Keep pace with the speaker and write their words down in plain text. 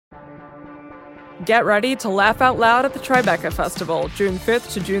Get ready to laugh out loud at the Tribeca Festival, June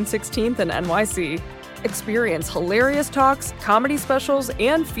 5th to June 16th in NYC. Experience hilarious talks, comedy specials,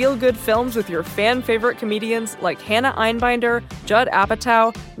 and feel-good films with your fan-favorite comedians like Hannah Einbinder, Judd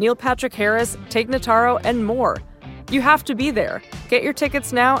Apatow, Neil Patrick Harris, Tig Notaro, and more. You have to be there. Get your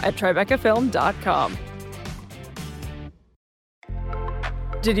tickets now at TribecaFilm.com.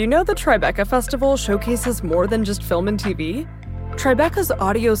 Did you know the Tribeca Festival showcases more than just film and TV? Tribeca's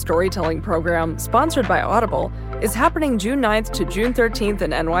audio storytelling program, sponsored by Audible, is happening June 9th to June 13th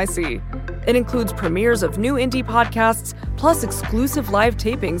in NYC. It includes premieres of new indie podcasts, plus exclusive live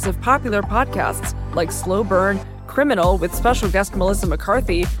tapings of popular podcasts like Slow Burn, Criminal with special guest Melissa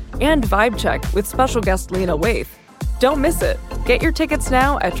McCarthy, and Vibe Check with special guest Lena Waithe. Don't miss it. Get your tickets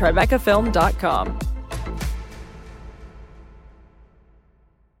now at TribecaFilm.com.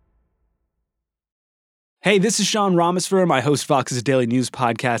 Hey, this is Sean Rameswaram. I host Vox's daily news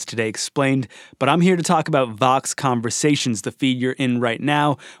podcast, Today Explained, but I'm here to talk about Vox Conversations, the feed you're in right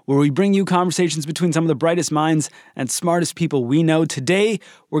now, where we bring you conversations between some of the brightest minds and smartest people we know. Today,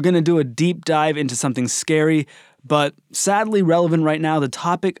 we're going to do a deep dive into something scary, but sadly relevant right now, the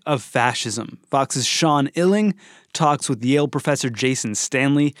topic of fascism. Vox's Sean Illing talks with Yale professor Jason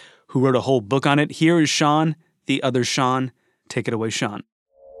Stanley, who wrote a whole book on it. Here is Sean, the other Sean. Take it away, Sean.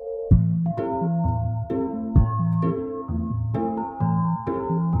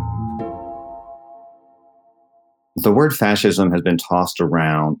 The word fascism has been tossed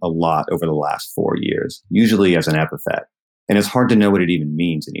around a lot over the last 4 years, usually as an epithet, and it's hard to know what it even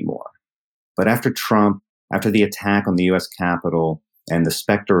means anymore. But after Trump, after the attack on the U.S. Capitol, and the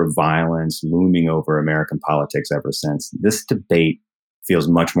specter of violence looming over American politics ever since, this debate feels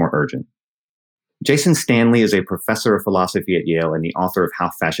much more urgent. Jason Stanley is a professor of philosophy at Yale and the author of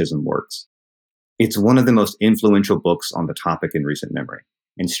How Fascism Works. It's one of the most influential books on the topic in recent memory.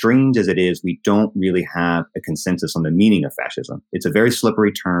 And strange as it is, we don't really have a consensus on the meaning of fascism. It's a very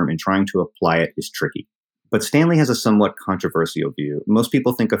slippery term, and trying to apply it is tricky. But Stanley has a somewhat controversial view. Most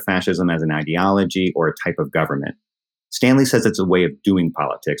people think of fascism as an ideology or a type of government. Stanley says it's a way of doing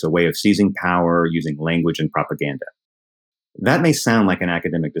politics, a way of seizing power using language and propaganda. That may sound like an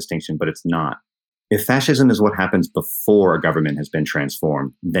academic distinction, but it's not. If fascism is what happens before a government has been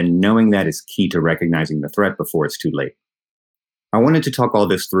transformed, then knowing that is key to recognizing the threat before it's too late. I wanted to talk all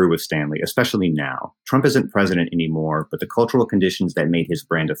this through with Stanley, especially now. Trump isn't president anymore, but the cultural conditions that made his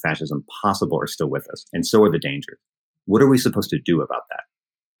brand of fascism possible are still with us, and so are the dangers. What are we supposed to do about that?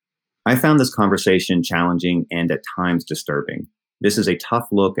 I found this conversation challenging and at times disturbing. This is a tough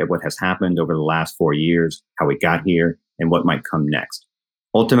look at what has happened over the last 4 years, how we got here, and what might come next.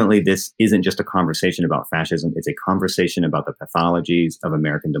 Ultimately, this isn't just a conversation about fascism, it's a conversation about the pathologies of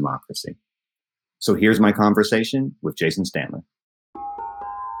American democracy. So here's my conversation with Jason Stanley.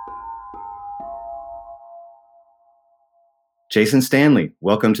 Jason Stanley,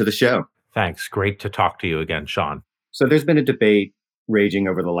 welcome to the show. Thanks. Great to talk to you again, Sean. So there's been a debate raging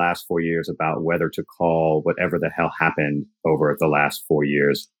over the last 4 years about whether to call whatever the hell happened over the last 4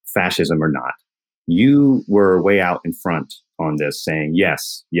 years fascism or not. You were way out in front on this, saying,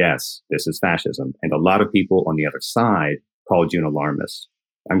 yes, this is fascism. And a lot of people on the other side called you an alarmist.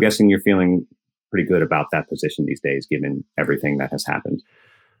 I'm guessing you're feeling pretty good about that position these days, given everything that has happened.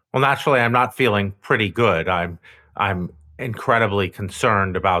 Well, naturally, I'm not feeling pretty good. I'm incredibly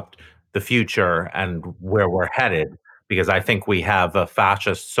concerned about the future and where we're headed, because I think we have a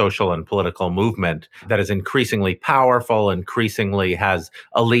fascist social and political movement that is increasingly powerful, increasingly has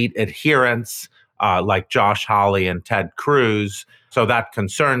elite adherents like Josh Hawley and Ted Cruz. So that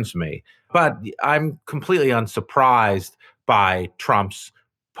concerns me. But I'm completely unsurprised by Trump's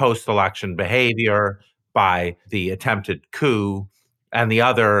post-election behavior, by the attempted coup, and the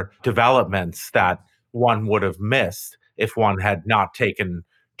other developments that one would have missed if one had not taken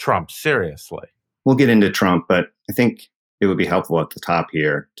Trump seriously. We'll get into Trump, but I think it would be helpful at the top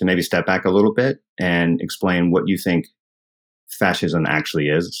here to maybe step back a little bit and explain what you think fascism actually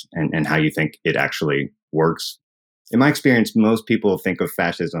is and how you think it actually works. In my experience, most people think of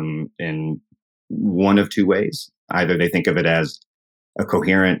fascism in one of two ways. Either they think of it as a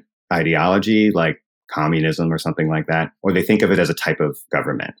coherent ideology like communism or something like that, or they think of it as a type of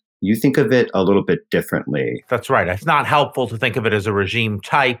government. You think of it a little bit differently. That's right. It's not helpful to think of it as a regime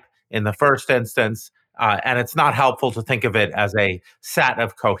type in the first instance, and it's not helpful to think of it as a set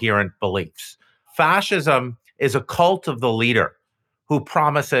of coherent beliefs. Fascism is a cult of the leader who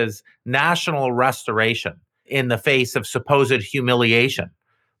promises national restoration in the face of supposed humiliation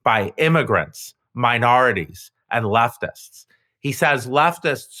by immigrants, minorities, and leftists. He says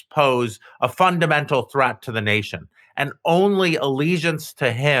leftists pose a fundamental threat to the nation, and only allegiance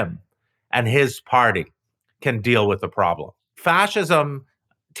to him and his party can deal with the problem. Fascism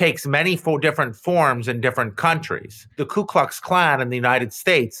takes many different forms in different countries. The Ku Klux Klan in the United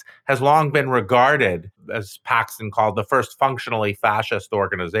States has long been regarded, as Paxton called, the first functionally fascist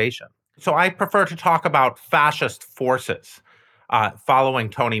organization. So I prefer to talk about fascist forces following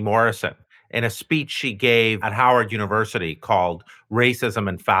Toni Morrison in a speech she gave at Howard University called Racism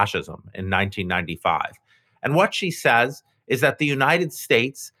and Fascism in 1995. And what she says is that the United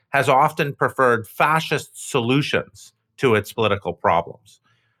States has often preferred fascist solutions to its political problems.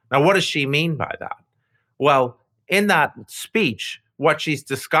 Now, what does she mean by that? Well, in that speech, what she's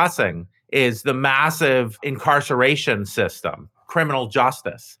discussing is the massive incarceration system, criminal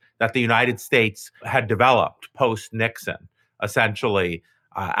justice that the United States had developed post-Nixon, essentially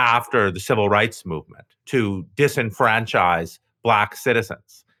after the civil rights movement, to disenfranchise Black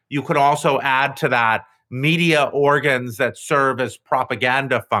citizens. You could also add to that media organs that serve as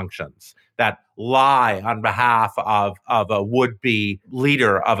propaganda functions that lie on behalf of a would-be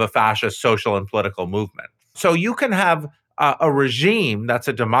leader of a fascist social and political movement. So you can have a regime that's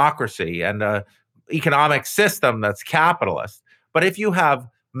a democracy and an economic system that's capitalist, but if you have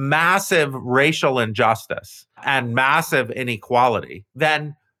massive racial injustice and massive inequality,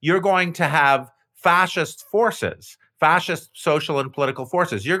 then you're going to have fascist forces, fascist social and political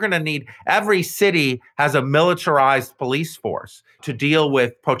forces. You're going to need, every city has a militarized police force to deal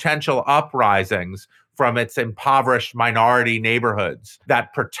with potential uprisings from its impoverished minority neighborhoods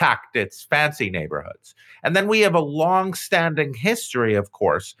that protect its fancy neighborhoods. And then we have a long-standing history, of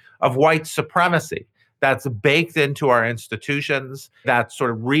course, of white supremacy that's baked into our institutions, that's sort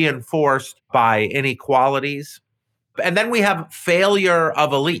of reinforced by inequalities. And then we have failure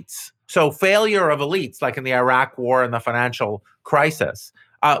of elites. So failure of elites, like in the Iraq War and the financial crisis,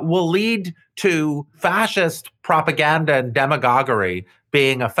 will lead to fascist propaganda and demagoguery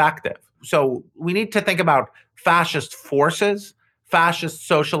being effective. So we need to think about fascist forces, fascist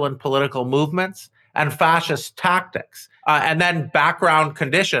social and political movements, and fascist tactics, and then background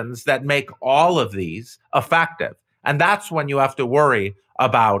conditions that make all of these effective. And that's when you have to worry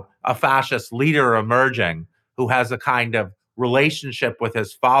about a fascist leader emerging who has a kind of relationship with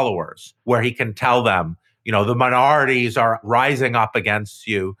his followers where he can tell them, the minorities are rising up against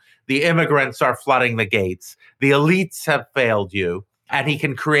you, the immigrants are flooding the gates, the elites have failed you, and he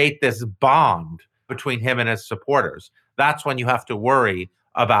can create this bond between him and his supporters. That's when you have to worry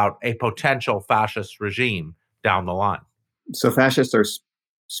about a potential fascist regime down the line. So fascists are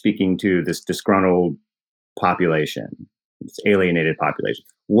speaking to this disgruntled population, this alienated population.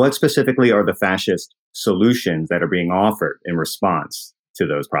 What specifically are the fascist solutions that are being offered in response to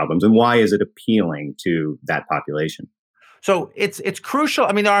those problems, and why is it appealing to that population? So it's crucial.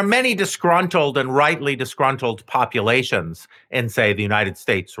 I mean, there are many disgruntled and rightly disgruntled populations in, say, the United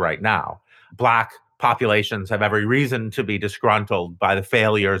States right now. Black populations have every reason to be disgruntled by the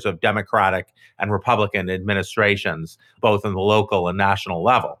failures of Democratic and Republican administrations, both in the local and national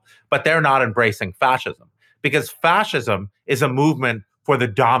level. But they're not embracing fascism, because fascism is a movement for the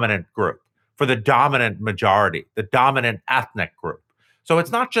dominant group, for the dominant majority, the dominant ethnic group. So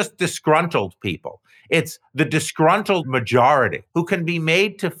it's not just disgruntled people. It's the disgruntled majority who can be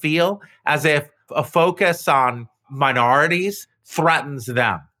made to feel as if a focus on minorities threatens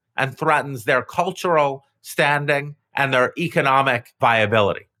them and threatens their cultural standing and their economic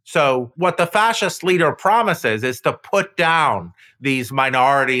viability. So what the fascist leader promises is to put down these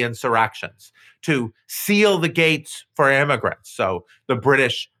minority insurrections, to seal the gates for immigrants. So the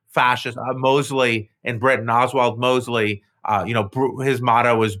British fascist, Mosley in Britain, Oswald Mosley, his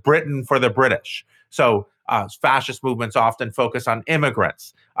motto is Britain for the British. So fascist movements often focus on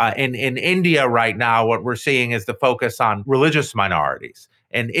immigrants. In India right now, what we're seeing is the focus on religious minorities.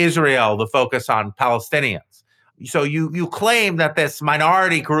 In Israel, the focus on Palestinians. So you claim that this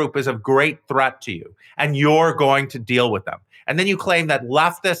minority group is of great threat to you, and you're going to deal with them. And then you claim that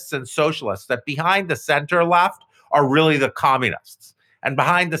leftists and socialists, that behind the center left are really the communists. And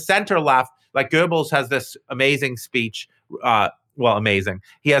behind the center left, like Goebbels has this amazing speech, amazing.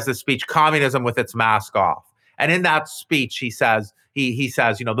 He has this speech, Communism with its mask off. And in that speech, he says,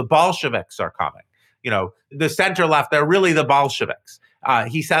 the Bolsheviks are coming. The center left, they're really the Bolsheviks.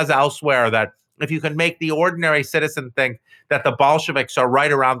 He says elsewhere that if you can make the ordinary citizen think that the Bolsheviks are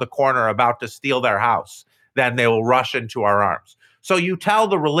right around the corner about to steal their house, then they will rush into our arms. So you tell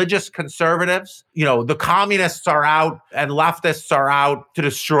the religious conservatives, the communists are out and leftists are out to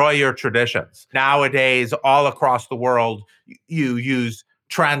destroy your traditions. Nowadays, all across the world, you use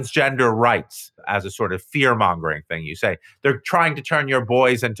transgender rights as a sort of fear-mongering thing. You say they're trying to turn your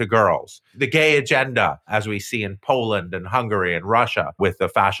boys into girls. The gay agenda, as we see in Poland and Hungary and Russia with the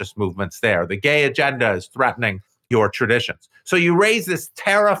fascist movements there. The gay agenda is threatening your traditions. So you raise this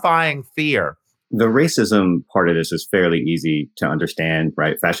terrifying fear. The racism part of this is fairly easy to understand,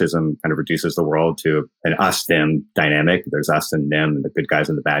 right? Fascism kind of reduces the world to an us-them dynamic. There's us and them, and the good guys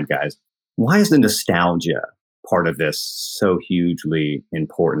and the bad guys. Why is the nostalgia part of this so hugely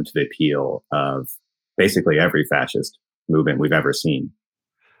important to the appeal of basically every fascist movement we've ever seen?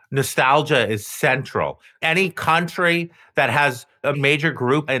 Nostalgia is central. Any country that has a major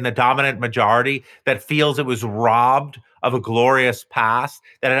group in the dominant majority that feels it was robbed of a glorious past,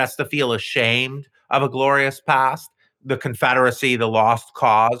 that it has to feel ashamed of a glorious past. The Confederacy, the lost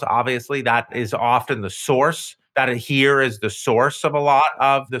cause, obviously, that is often the source. That here is the source of a lot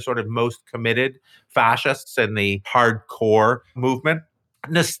of the sort of most committed fascists in the hardcore movement.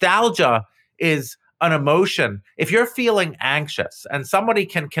 Nostalgia is an emotion. If you're feeling anxious and somebody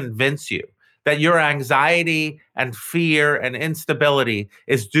can convince you that your anxiety and fear and instability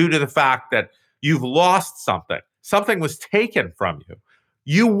is due to the fact that you've lost something was taken from you.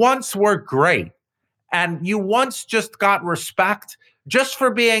 You once were great, and you once just got respect just for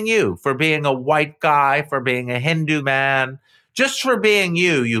being you, for being a white guy, for being a Hindu man, just for being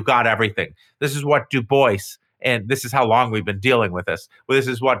you, you got everything. This is what Du Bois, and this is how long we've been dealing with this. Well, this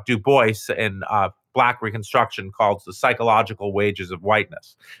is what Du Bois in Black Reconstruction calls the psychological wages of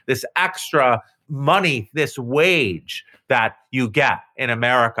whiteness. This extra money, this wage that you get in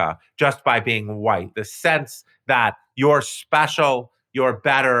America just by being white, the sense that you're special, you're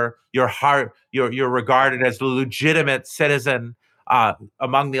better, you're regarded as a legitimate citizen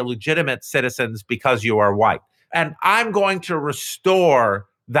among the legitimate citizens because you are white. And I'm going to restore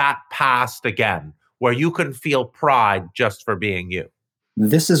that past again, where you can feel pride just for being you.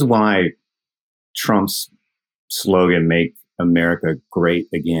 This is why Trump's slogan, "Make America Great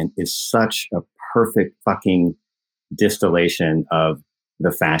Again," is such a perfect fucking distillation of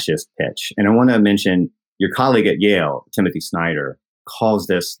the fascist pitch. And I want to mention your colleague at Yale, Timothy Snyder, calls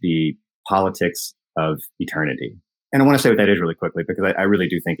this the politics of eternity. And I want to say what that is really quickly, because I really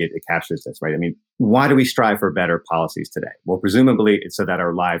do think it captures this, right? I mean, why do we strive for better policies today? Well, presumably it's so that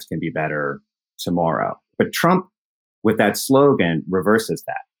our lives can be better tomorrow. But Trump, with that slogan, reverses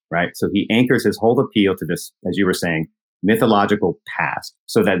that, right? So he anchors his whole appeal to this, as you were saying, mythological past,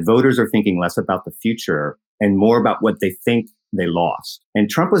 so that voters are thinking less about the future and more about what they think they lost. And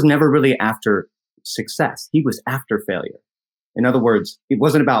Trump was never really after success. He was after failure. In other words, it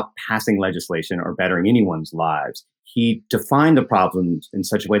wasn't about passing legislation or bettering anyone's lives. He defined the problems in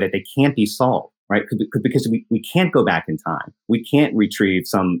such a way that they can't be solved, right? Because we can't go back in time. We can't retrieve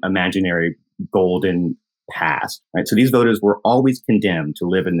some imaginary golden past, right? So these voters were always condemned to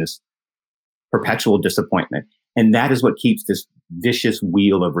live in this perpetual disappointment. And that is what keeps this vicious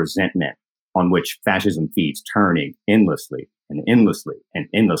wheel of resentment on which fascism feeds, turning endlessly and endlessly and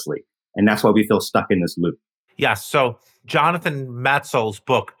endlessly. And that's why we feel stuck in this loop. Yes. So Jonathan Metzl's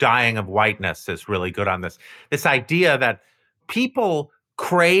book, Dying of Whiteness, is really good on this. This idea that people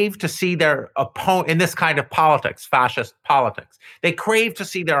crave to see their opponent in this kind of politics, fascist politics. They crave to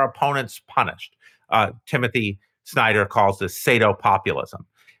see their opponents punished. Timothy Snyder calls this Sado-populism.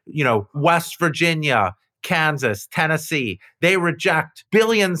 You know, West Virginia, Kansas, Tennessee, they reject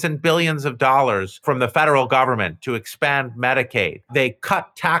billions and billions of dollars from the federal government to expand Medicaid. They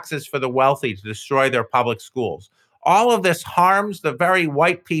cut taxes for the wealthy to destroy their public schools. All of this harms the very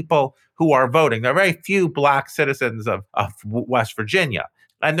white people who are voting. There are very few Black citizens of West Virginia.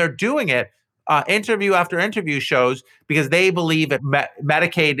 And they're doing it, interview after interview shows, because they believe that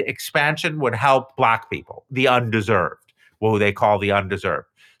Medicaid expansion would help Black people, the undeserved, what they call the undeserved.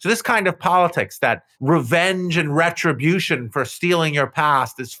 So this kind of politics, that revenge and retribution for stealing your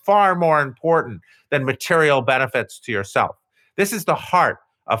past, is far more important than material benefits to yourself. This is the heart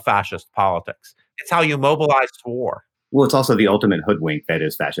of fascist politics. It's how you mobilize war. Well, it's also the ultimate hoodwink that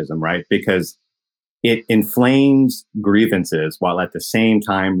is fascism, right? Because it inflames grievances while at the same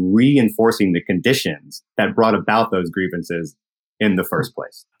time reinforcing the conditions that brought about those grievances in the first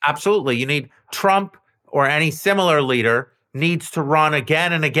place. Absolutely. You need Trump or any similar leader needs to run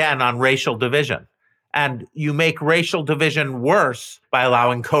again and again on racial division. And you make racial division worse by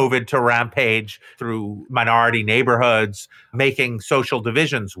allowing COVID to rampage through minority neighborhoods, making social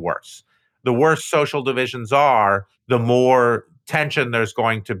divisions worse. The worse social divisions are, the more tension there's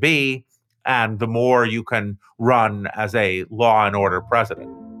going to be, and the more you can run as a law and order president.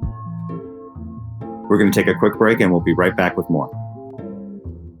 We're going to take a quick break and we'll be right back with more.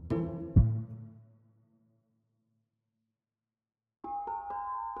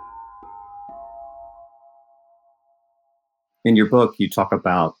 In your book, you talk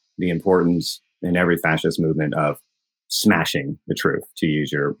about the importance in every fascist movement of smashing the truth, to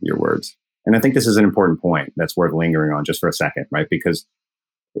use your words. And I think this is an important point that's worth lingering on just for a second, right? Because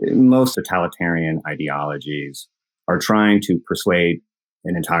most totalitarian ideologies are trying to persuade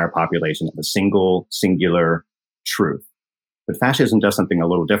an entire population of a singular truth. But fascism does something a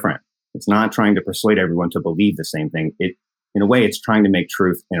little different. It's not trying to persuade everyone to believe the same thing. In a way, it's trying to make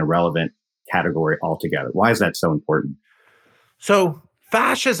truth an irrelevant category altogether. Why is that so important? So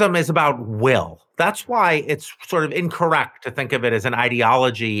fascism is about will. That's why it's sort of incorrect to think of it as an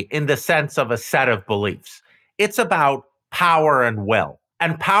ideology in the sense of a set of beliefs. It's about power and will.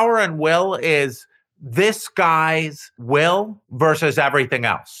 And power and will is this guy's will versus everything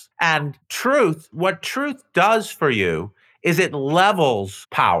else. And truth, what truth does for you is it levels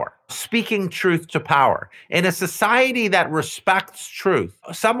power, speaking truth to power. In a society that respects truth,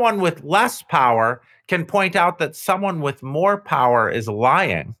 someone with less power can point out that someone with more power is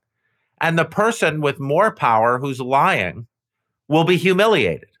lying, and the person with more power who's lying will be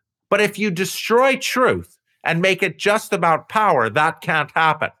humiliated. But if you destroy truth and make it just about power, that can't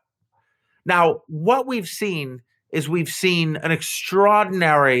happen. Now, what we've seen is we've seen an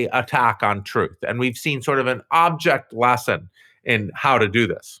extraordinary attack on truth, and we've seen sort of an object lesson in how to do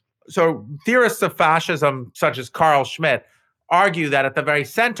this. So theorists of fascism, such as Carl Schmitt, argue that at the very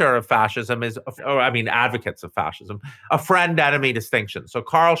center of fascism is, advocates of fascism, a friend-enemy distinction. So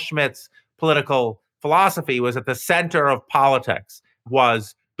Carl Schmitt's political philosophy was at the center of politics,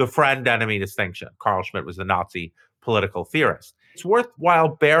 was the friend-enemy distinction. Carl Schmitt was the Nazi political theorist. It's worthwhile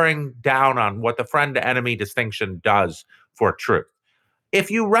bearing down on what the friend-enemy distinction does for truth. If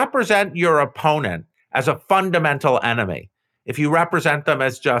you represent your opponent as a fundamental enemy, if you represent them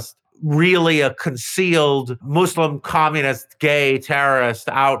as just really a concealed Muslim, communist, gay terrorist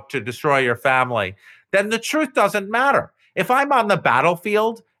out to destroy your family, then the truth doesn't matter. If I'm on the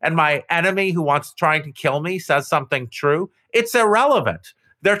battlefield and my enemy who wants trying to kill me says something true, it's irrelevant.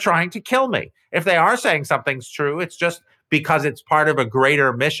 They're trying to kill me. If they are saying something's true, it's just because it's part of a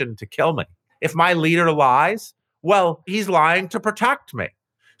greater mission to kill me. If my leader lies, well, he's lying to protect me.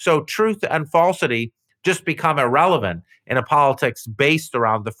 So truth and falsity just become irrelevant in a politics based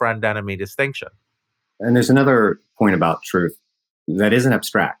around the friend-enemy distinction. And there's another point about truth that isn't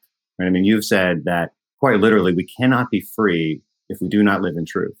abstract. Right? I mean, you've said that quite literally, we cannot be free if we do not live in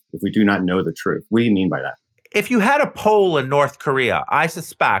truth, if we do not know the truth. What do you mean by that? If you had a poll in North Korea, I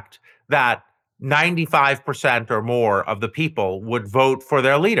suspect that 95% or more of the people would vote for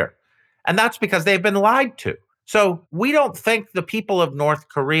their leader. And that's because they've been lied to. So we don't think the people of North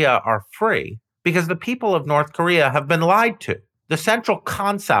Korea are free because the people of North Korea have been lied to. The central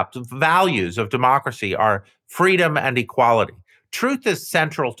concept of values of democracy are freedom and equality. Truth is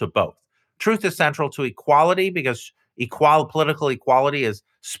central to both. Truth is central to equality because political equality is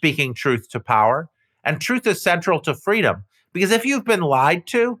speaking truth to power. And truth is central to freedom because if you've been lied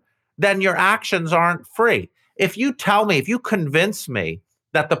to, then your actions aren't free. If you convince me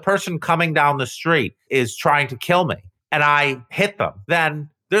that the person coming down the street is trying to kill me and I hit them, then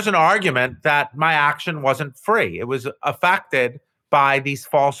there's an argument that my action wasn't free. It was affected by these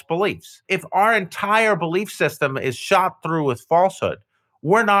false beliefs. If our entire belief system is shot through with falsehood,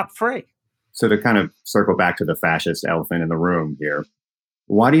 we're not free. So to kind of circle back to the fascist elephant in the room here,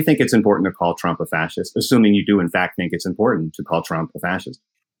 why do you think it's important to call Trump a fascist, assuming you do in fact think it's important to call Trump a fascist?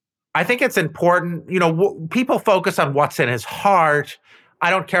 I think it's important. People focus on what's in his heart. I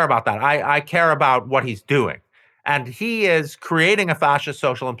don't care about that. I care about what he's doing. And he is creating a fascist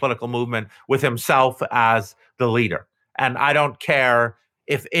social and political movement with himself as the leader. And I don't care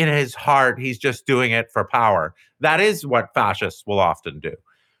if in his heart he's just doing it for power. That is what fascists will often do.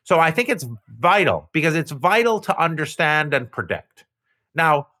 So I think it's vital because it's vital to understand and predict.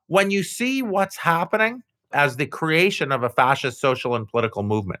 Now, when you see what's happening as the creation of a fascist social and political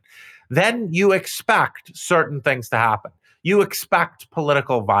movement, then you expect certain things to happen. You expect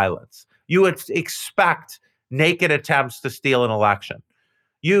political violence. You expect naked attempts to steal an election.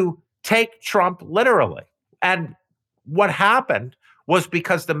 You take Trump literally. And what happened was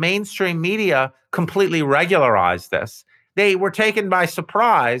because the mainstream media completely regularized this, they were taken by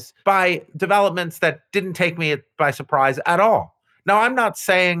surprise by developments that didn't take me by surprise at all. Now, I'm not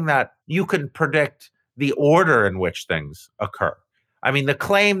saying that you can predict the order in which things occur. I mean, the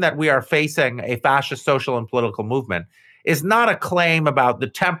claim that we are facing a fascist social and political movement is not a claim about the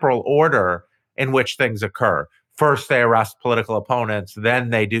temporal order in which things occur. First, they arrest political opponents, then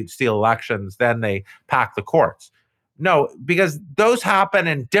they do steal elections, then they pack the courts. No, because those happen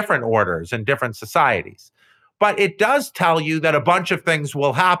in different orders in different societies. But it does tell you that a bunch of things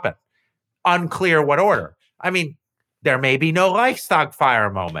will happen. Unclear what order. I mean, There may be no Reichstag fire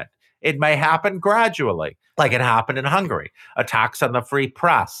moment. It may happen gradually, like it happened in Hungary, attacks on the free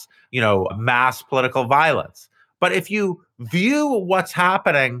press, mass political violence. But if you view what's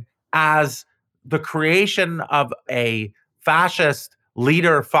happening as the creation of a fascist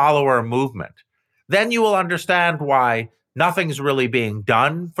leader-follower movement, then you will understand why nothing's really being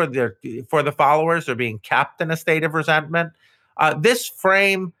done for the followers. They're being kept in a state of resentment. This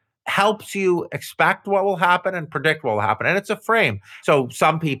frame helps you expect what will happen and predict what will happen. And it's a frame. So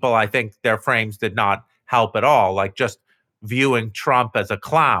some people, I think their frames did not help at all, like just viewing Trump as a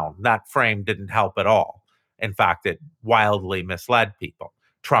clown. That frame didn't help at all. In fact, it wildly misled people.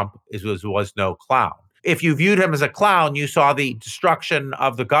 Trump was no clown. If you viewed him as a clown, you saw the destruction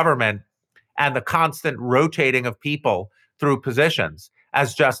of the government and the constant rotating of people through positions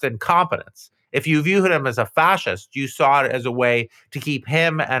as just incompetence. If you viewed him as a fascist, you saw it as a way to keep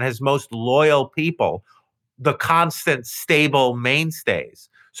him and his most loyal people the constant, stable mainstays,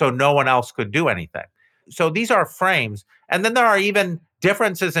 so no one else could do anything. So these are frames. And then there are even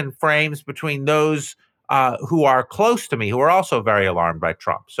differences in frames between those who are close to me, who are also very alarmed by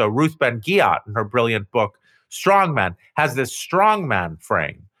Trump. So Ruth Ben-Ghiat, in her brilliant book, Strongman, has this strongman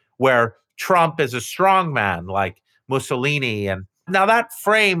frame where Trump is a strongman like Mussolini. And now that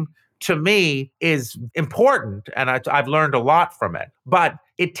frame, to me, is important, and I've learned a lot from it. But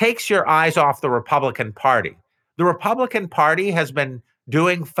it takes your eyes off the Republican Party. The Republican Party has been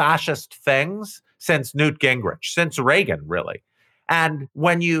doing fascist things since Newt Gingrich, since Reagan, really. And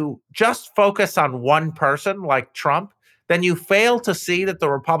when you just focus on one person like Trump, then you fail to see that the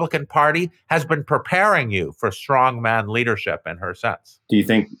Republican Party has been preparing you for strongman leadership in her sense. Do you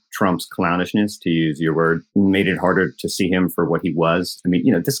think Trump's clownishness, to use your word, made it harder to see him for what he was? I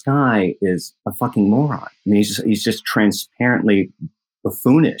mean, this guy is a fucking moron. I mean, he's just transparently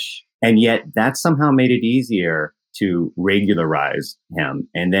buffoonish. And yet that somehow made it easier to regularize him.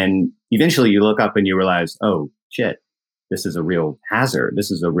 And then eventually you look up and you realize, oh, shit, this is a real hazard.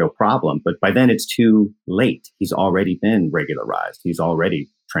 This is a real problem. But by then it's too late. He's already been regularized. He's already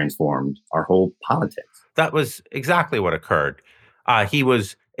transformed our whole politics. That was exactly what occurred. He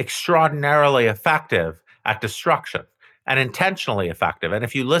was extraordinarily effective at destruction and intentionally effective. And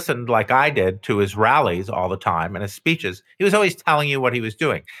if you listened like I did to his rallies all the time and his speeches, he was always telling you what he was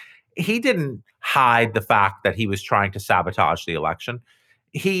doing. He didn't hide the fact that he was trying to sabotage the election.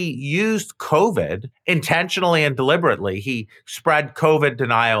 He used COVID intentionally and deliberately. He spread COVID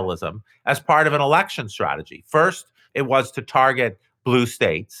denialism as part of an election strategy. First, it was to target blue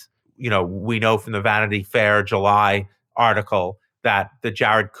states. We know from the Vanity Fair July article that the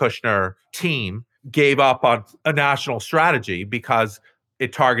Jared Kushner team gave up on a national strategy because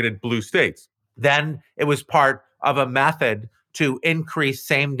it targeted blue states. Then it was part of a method to increase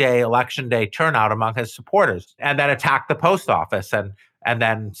same-day election day turnout among his supporters, and then attack the post office and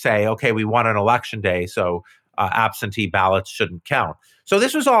then say, okay, we won an election day, so absentee ballots shouldn't count. So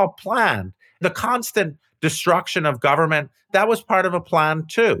this was all planned. The constant destruction of government, that was part of a plan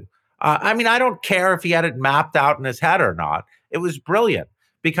too. I don't care if he had it mapped out in his head or not. It was brilliant,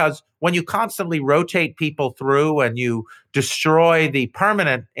 because when you constantly rotate people through and you destroy the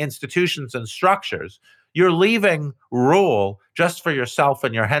permanent institutions and structures, you're leaving rule just for yourself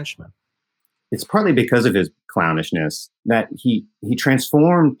and your henchmen. It's partly because of his clownishness that he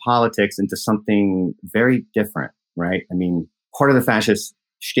transformed politics into something very different, right? I mean, part of the fascist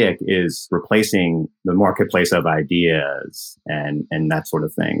shtick is replacing the marketplace of ideas and that sort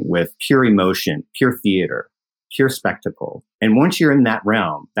of thing with pure emotion, pure theater, pure spectacle. And once you're in that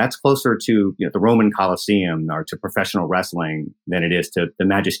realm, that's closer to the Roman Colosseum or to professional wrestling than it is to the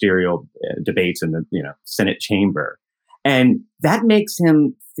magisterial debates in the Senate chamber. And that makes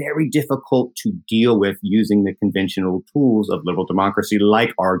him very difficult to deal with using the conventional tools of liberal democracy,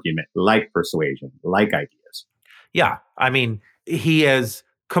 like argument, like persuasion, like ideas. Yeah. I mean, he is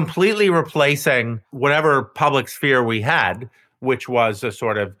completely replacing whatever public sphere we had, which was a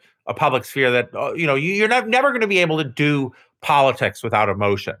sort of a public sphere that, you're never going to be able to do politics without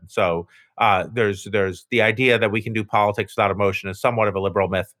emotion. So there's the idea that we can do politics without emotion is somewhat of a liberal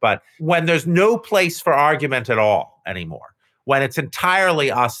myth. But when there's no place for argument at all anymore, when it's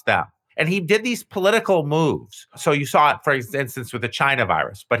entirely us, them. And he did these political moves. So you saw it, for instance, with the China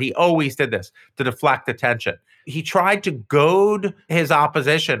virus, but he always did this to deflect attention. He tried to goad his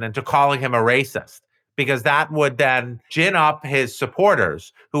opposition into calling him a racist, because that would then gin up his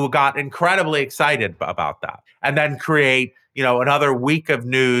supporters who got incredibly excited about that, and then create, another week of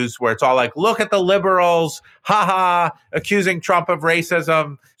news where it's all like, look at the liberals, accusing Trump of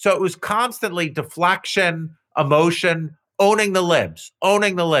racism. So it was constantly deflection, emotion, owning the libs,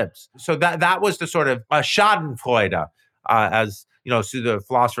 owning the libs. So that was the sort of Schadenfreude, as the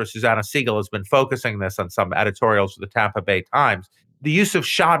philosopher Susanna Siegel has been focusing this on some editorials for the Tampa Bay Times. The use of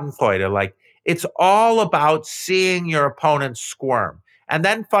Schadenfreude, like it's all about seeing your opponent squirm. And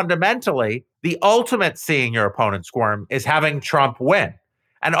then fundamentally, the ultimate seeing your opponent squirm is having Trump win.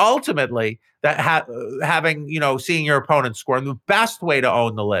 And ultimately, that seeing your opponent squirm, the best way to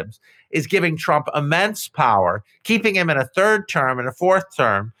own the libs is giving Trump immense power, keeping him in a third term and a fourth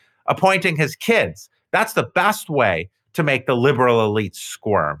term, appointing his kids. That's the best way to make the liberal elites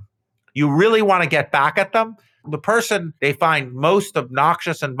squirm. You really want to get back at them? The person they find most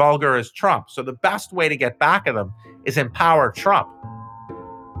obnoxious and vulgar is Trump. So the best way to get back at them is empower Trump.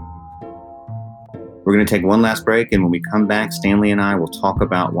 We're going to take one last break, and when we come back, Stanley and I will talk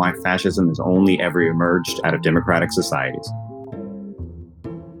about why fascism has only ever emerged out of democratic societies.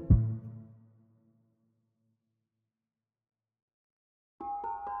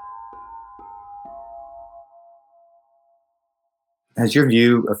 Has your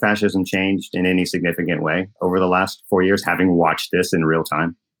view of fascism changed in any significant way over the last 4 years, having watched this in real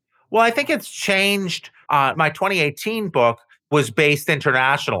time? Well, I think it's changed. My 2018 book was based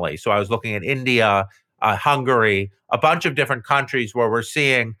internationally. So I was looking at India, Hungary, a bunch of different countries where we're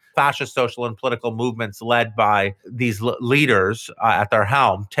seeing fascist social and political movements led by these leaders at their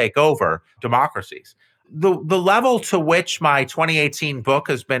helm take over democracies. The level to which my 2018 book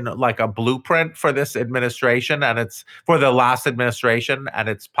has been like a blueprint for this administration and it's for the last administration and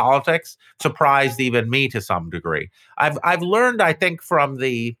its politics surprised even me to some degree. I've learned, I think, from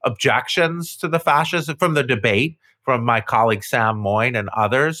the objections to the fascism, from the debate, from my colleague Sam Moyn and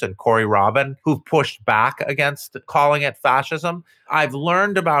others, and Corey Robin, who've pushed back against calling it fascism. I've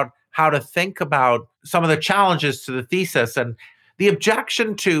learned about how to think about some of the challenges to the thesis. And the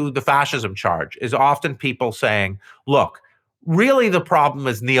objection to the fascism charge is often people saying, look, really the problem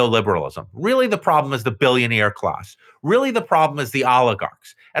is neoliberalism. Really the problem is the billionaire class. Really the problem is the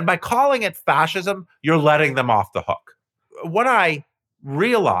oligarchs. And by calling it fascism, you're letting them off the hook. What I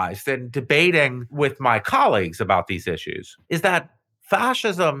realized in debating with my colleagues about these issues is that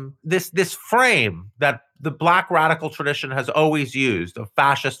fascism, this frame that the Black radical tradition has always used of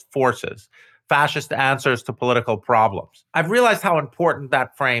fascist forces, fascist answers to political problems. I've realized how important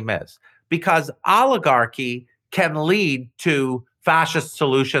that frame is because oligarchy can lead to fascist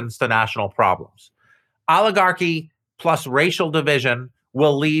solutions to national problems. Oligarchy plus racial division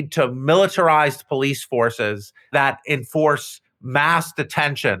will lead to militarized police forces that enforce mass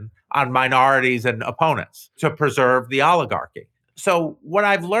detention on minorities and opponents to preserve the oligarchy. So what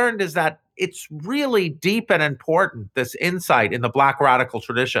I've learned is that it's really deep and important, this insight in the Black radical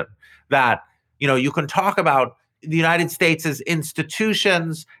tradition, that you can talk about the United States'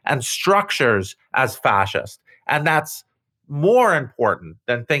 institutions and structures as fascist. And that's more important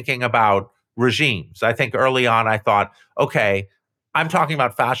than thinking about regimes. I think early on I thought, okay, I'm talking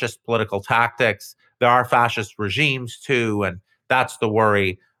about fascist political tactics. There are fascist regimes too, and that's the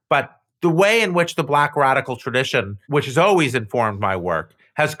worry. But the way in which the Black radical tradition, which has always informed my work,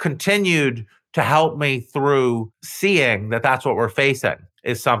 has continued to help me through seeing that that's what we're facing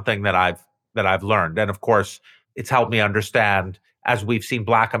is something that I've learned. And of course, it's helped me understand, as we've seen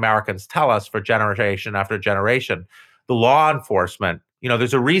Black Americans tell us for generation after generation, the law enforcement,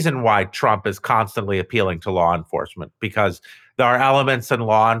 there's a reason why Trump is constantly appealing to law enforcement, because there are elements in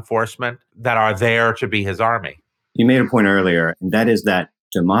law enforcement that are there to be his army. You made a point earlier, and that is that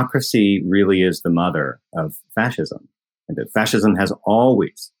democracy really is the mother of fascism, and that fascism has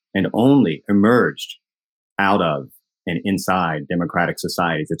always and only emerged out of and inside democratic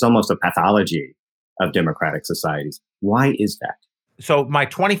societies. It's almost a pathology of democratic societies. Why is that? So my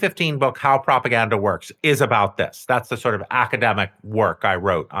 2015 book, How Propaganda Works, is about this. That's the sort of academic work I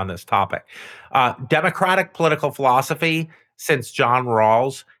wrote on this topic. Democratic political philosophy, since John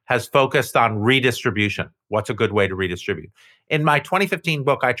Rawls, has focused on redistribution. What's a good way to redistribute? In my 2015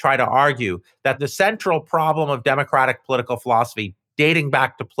 book, I try to argue that the central problem of democratic political philosophy, dating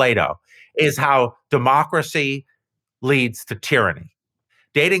back to Plato, is how democracy leads to tyranny.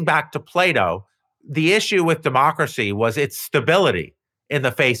 Dating back to Plato, the issue with democracy was its stability in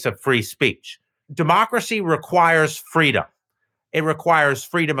the face of free speech. Democracy requires freedom. It requires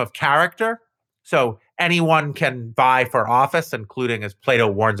freedom of character. So anyone can vie for office, including, as Plato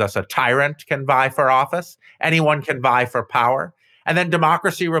warns us, a tyrant can vie for office. Anyone can vie for power. And then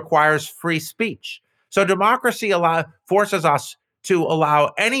democracy requires free speech. So democracy forces us to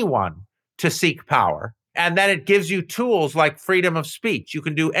allow anyone to seek power. And then it gives you tools like freedom of speech. You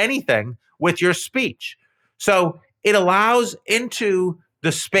can do anything with your speech. So it allows into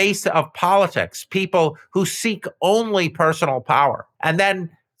the space of politics, people who seek only personal power. And then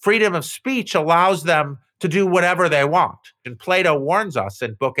freedom of speech allows them to do whatever they want. And Plato warns us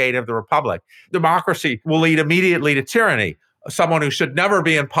in Book 8 of the Republic, democracy will lead immediately to tyranny. Someone who should never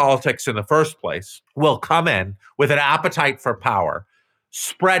be in politics in the first place will come in with an appetite for power,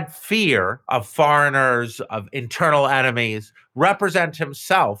 spread fear of foreigners, of internal enemies, represent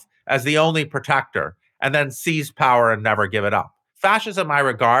himself as the only protector, and then seize power and never give it up. Fascism, I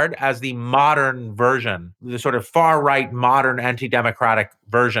regard as the modern version, the sort of far-right, modern, anti-democratic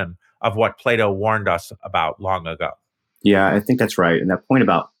version of what Plato warned us about long ago. Yeah, I think that's right. And that point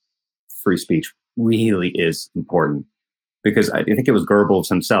about free speech really is important, because I think it was Goebbels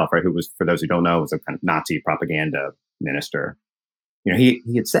himself, right, who was, for those who don't know, was a kind of Nazi propaganda minister. You know, he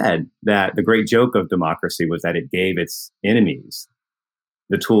had said that the great joke of democracy was that it gave its enemies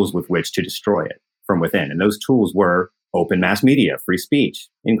the tools with which to destroy it from within. And those tools were open mass media, free speech.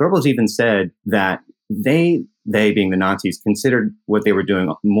 And Goebbels even said that they being the Nazis, considered what they were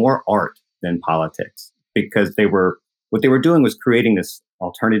doing more art than politics, because what they were doing was creating this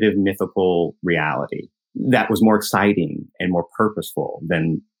alternative mythical reality that was more exciting and more purposeful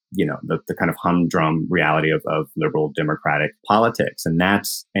than, you know, the kind of humdrum reality of liberal democratic politics. And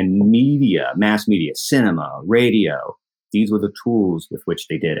media, mass media, cinema, radio, these were the tools with which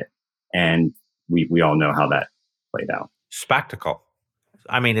they did it. And we all know how that played out. Spectacle.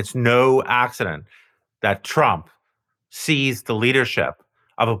 I mean, it's no accident that Trump seized the leadership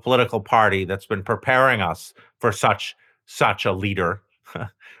of a political party that's been preparing us for such a leader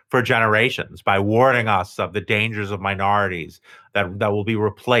for generations, by warning us of the dangers of minorities that will be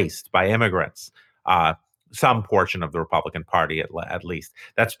replaced by immigrants. Some portion of the Republican Party, at least,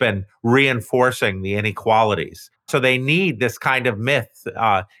 that's been reinforcing the inequalities. So they need this kind of myth,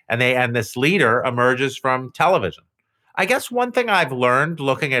 and this leader emerges from television. I guess one thing I've learned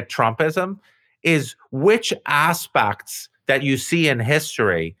looking at Trumpism is which aspects that you see in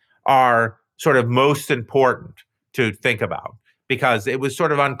history are sort of most important to think about. Because it was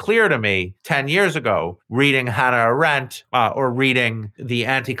sort of unclear to me 10 years ago, reading Hannah Arendt or reading the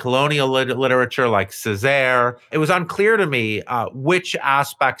anti-colonial literature like Césaire, it was unclear to me which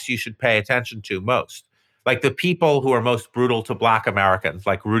aspects you should pay attention to most. Like the people who are most brutal to Black Americans,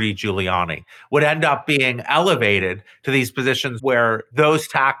 like Rudy Giuliani, would end up being elevated to these positions where those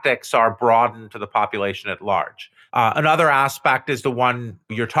tactics are broadened to the population at large. Another aspect is the one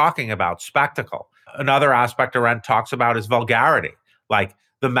you're talking about, spectacle. Another aspect Arendt talks about is vulgarity. Like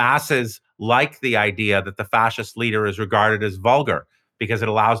the masses like the idea that the fascist leader is regarded as vulgar because it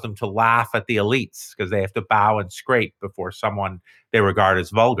allows them to laugh at the elites because they have to bow and scrape before someone they regard as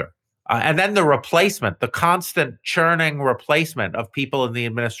vulgar. And then the replacement, the constant churning replacement of people in the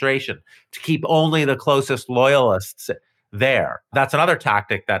administration to keep only the closest loyalists there. That's another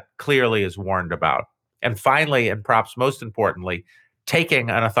tactic that clearly is warned about. And finally, and perhaps most importantly, taking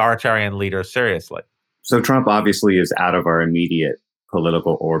an authoritarian leader seriously. So Trump obviously is out of our immediate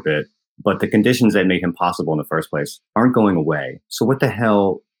political orbit, but the conditions that made him possible in the first place aren't going away. So what the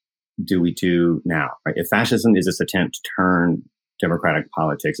hell do we do now? Right? If fascism is this attempt to turn democratic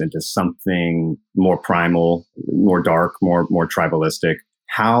politics into something more primal, more dark, more tribalistic,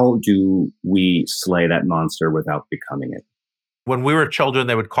 how do we slay that monster without becoming it? When we were children,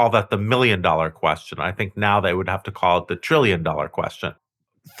 they would call that the $1 million question. I think now they would have to call it the $1 trillion question.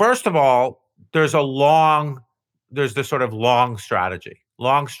 First of all, there's this sort of long strategy.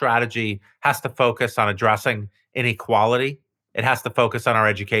 Long strategy has to focus on addressing inequality. It has to focus on our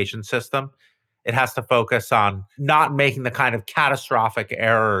education system. It has to focus on not making the kind of catastrophic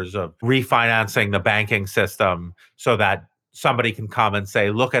errors of refinancing the banking system so that somebody can come and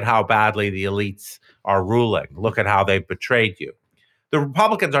say, look at how badly the elites are ruling. Look at how they've betrayed you. The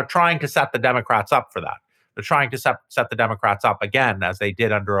Republicans are trying to set the Democrats up for that. They're trying to set the Democrats up again, as they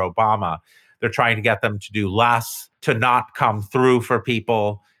did under Obama. They're trying to get them to do less, to not come through for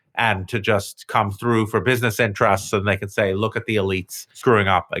people, and to just come through for business interests so they can say, look at the elites screwing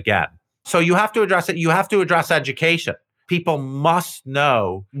up again. So you have to address it. You have to address education. People must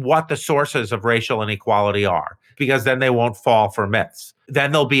know what the sources of racial inequality are, because then they won't fall for myths.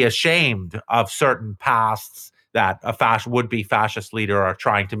 Then they'll be ashamed of certain pasts that a would-be fascist leader are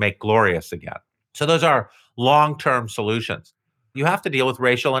trying to make glorious again. So those are long-term solutions. You have to deal with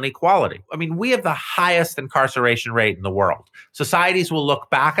racial inequality. I mean, we have the highest incarceration rate in the world. Societies will look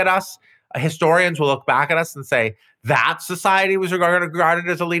back at us, historians will look back at us and say, that society was regarded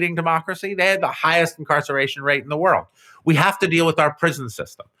as a leading democracy. They had the highest incarceration rate in the world. We have to deal with our prison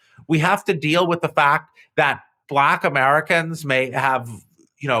system. We have to deal with the fact that Black Americans may have,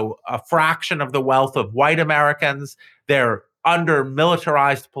 a fraction of the wealth of white Americans. They're under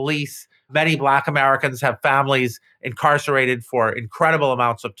militarized police. Many Black Americans have families incarcerated for incredible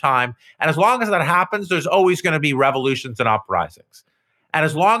amounts of time. And as long as that happens, there's always going to be revolutions and uprisings. And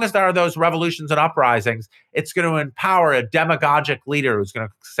as long as there are those revolutions and uprisings, it's going to empower a demagogic leader who's going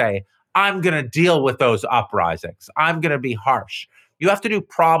to say, I'm going to deal with those uprisings. I'm going to be harsh. You have to do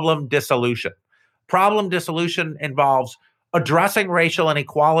problem dissolution. Problem dissolution involves addressing racial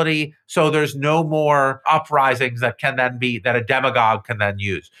inequality so there's no more uprisings that a demagogue can then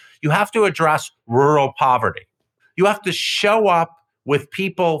use. You have to address rural poverty. You have to show up with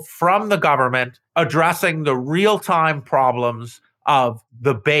people from the government addressing the real-time problems of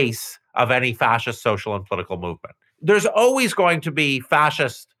the base of any fascist social and political movement. There's always going to be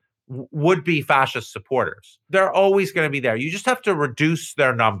would-be fascist supporters. They're always going to be there. You just have to reduce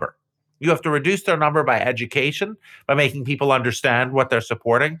their number. You have to reduce their number by education, by making people understand what they're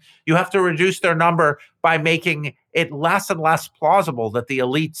supporting. You have to reduce their number by making it less and less plausible that the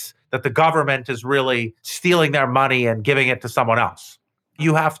elites, that the government is really stealing their money and giving it to someone else.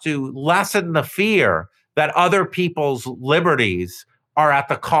 You have to lessen the fear that other people's liberties are at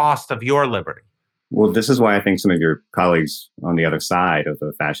the cost of your liberty. Well, this is why I think some of your colleagues on the other side of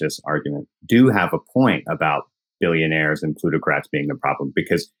the fascist argument do have a point about billionaires and plutocrats being the problem,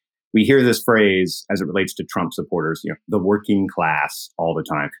 because we hear this phrase as it relates to Trump supporters, the working class all the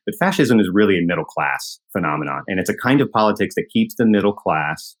time. But fascism is really a middle class phenomenon. And it's a kind of politics that keeps the middle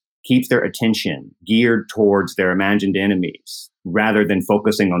class, keeps their attention geared towards their imagined enemies, rather than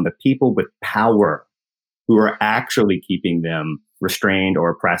focusing on the people with power who are actually keeping them restrained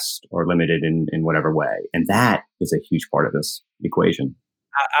or oppressed or limited in whatever way. And that is a huge part of this equation.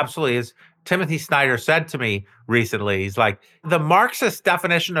 Absolutely. As Timothy Snyder said to me recently, he's like, the Marxist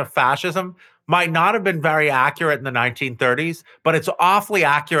definition of fascism might not have been very accurate in the 1930s, but it's awfully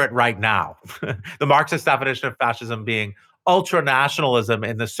accurate right now. The Marxist definition of fascism being ultranationalism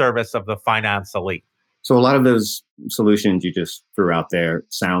in the service of the finance elite. So a lot of those solutions you just threw out there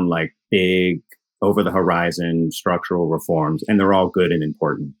sound like big, over-the-horizon structural reforms, and they're all good and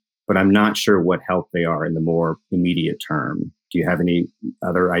important. But I'm not sure what help they are in the more immediate term. Do you have any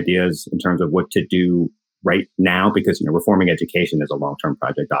other ideas in terms of what to do right now? Because reforming education is a long-term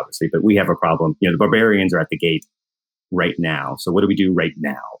project, obviously, but we have a problem. The barbarians are at the gate right now. So what do we do right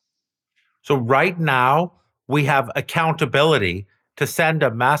now? So right now, we have accountability to send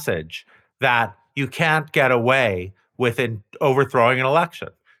a message that you can't get away with overthrowing an election.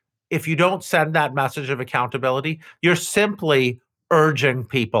 If you don't send that message of accountability, you're simply urging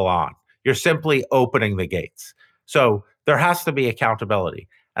people on. You're simply opening the gates. So there has to be accountability.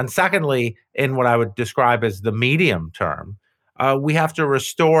 And secondly, in what I would describe as the medium term, we have to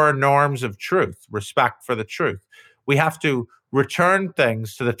restore norms of truth, respect for the truth. We have to return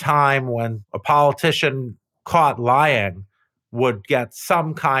things to the time when a politician caught lying would get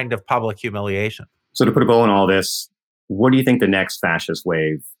some kind of public humiliation. So to put a bow on all this, what do you think the next fascist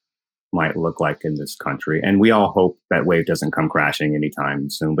wave might look like in this country? And we all hope that wave doesn't come crashing anytime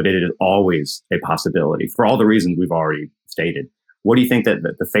soon, but it is always a possibility for all the reasons we've already stated. What do you think that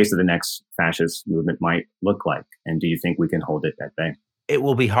the face of the next fascist movement might look like? And do you think we can hold it at bay? It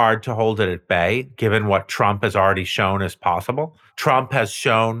will be hard to hold it at bay, given what Trump has already shown is possible. Trump has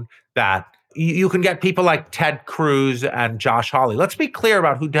shown that you can get people like Ted Cruz and Josh Hawley. Let's be clear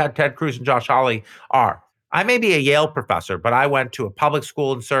about who Ted Cruz and Josh Hawley are. I may be a Yale professor, but I went to a public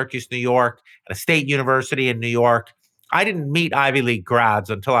school in Syracuse, New York, and a state university in New York. I didn't meet Ivy League grads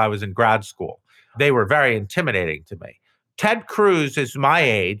until I was in grad school. They were very intimidating to me. Ted Cruz is my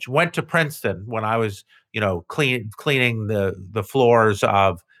age, went to Princeton when I was, cleaning the floors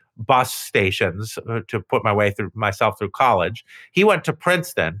of bus stations to put myself through college. He went to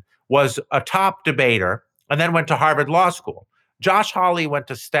Princeton, was a top debater, and then went to Harvard Law School. Josh Hawley went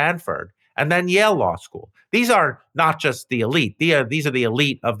to Stanford and then Yale Law School. These are not just the elite. These are the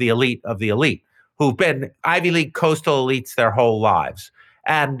elite of the elite of the elite who've been Ivy League coastal elites their whole lives.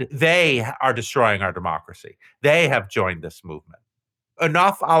 And they are destroying our democracy. They have joined this movement.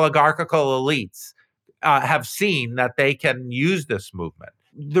 Enough oligarchical elites have seen that they can use this movement.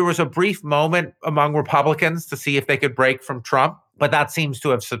 There was a brief moment among Republicans to see if they could break from Trump, but that seems to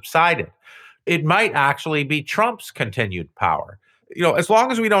have subsided. It might actually be Trump's continued power. As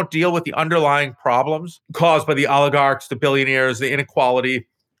long as we don't deal with the underlying problems caused by the oligarchs, the billionaires, the inequality,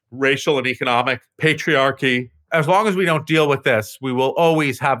 racial and economic, patriarchy, as long as we don't deal with this, we will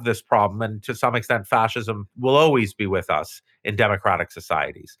always have this problem. And to some extent, fascism will always be with us in democratic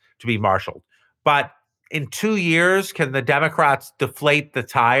societies to be marshaled. But in 2 years, can the Democrats deflate the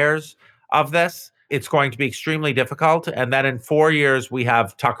tires of this? It's going to be extremely difficult. And then in 4 years, we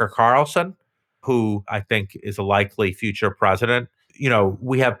have Tucker Carlson. who I think is a likely future president.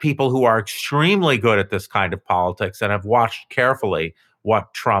 We have people who are extremely good at this kind of politics and have watched carefully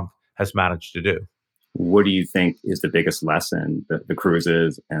what Trump has managed to do. What do you think is the biggest lesson that the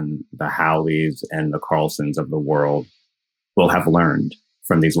Cruzes and the Howleys and the Carlsons of the world will have learned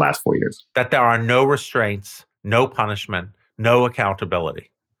from these last 4 years? That there are no restraints, no punishment, no accountability,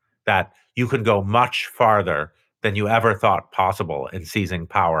 that you can go much farther than you ever thought possible in seizing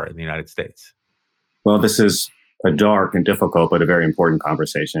power in the United States. Well, this is a dark and difficult, but a very important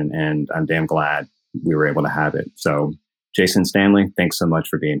conversation, and I'm damn glad we were able to have it. So, Jason Stanley, thanks so much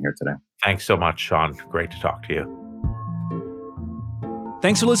for being here today. Thanks so much, Sean. Great to talk to you.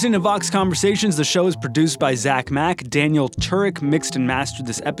 Thanks for listening to Vox Conversations. The show is produced by Zach Mack. Daniel Turek mixed and mastered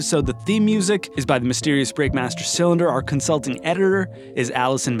this episode. The theme music is by the mysterious Breakmaster Cylinder. Our consulting editor is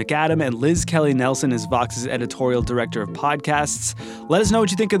Allison McAdam, and Liz Kelly Nelson is Vox's editorial director of podcasts. Let us know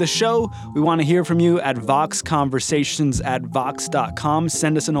what you think of the show. We want to hear from you at voxconversations@vox.com.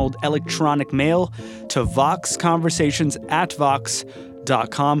 Send us an old electronic mail to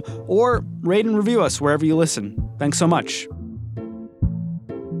voxconversations@vox.com, or rate and review us wherever you listen. Thanks so much.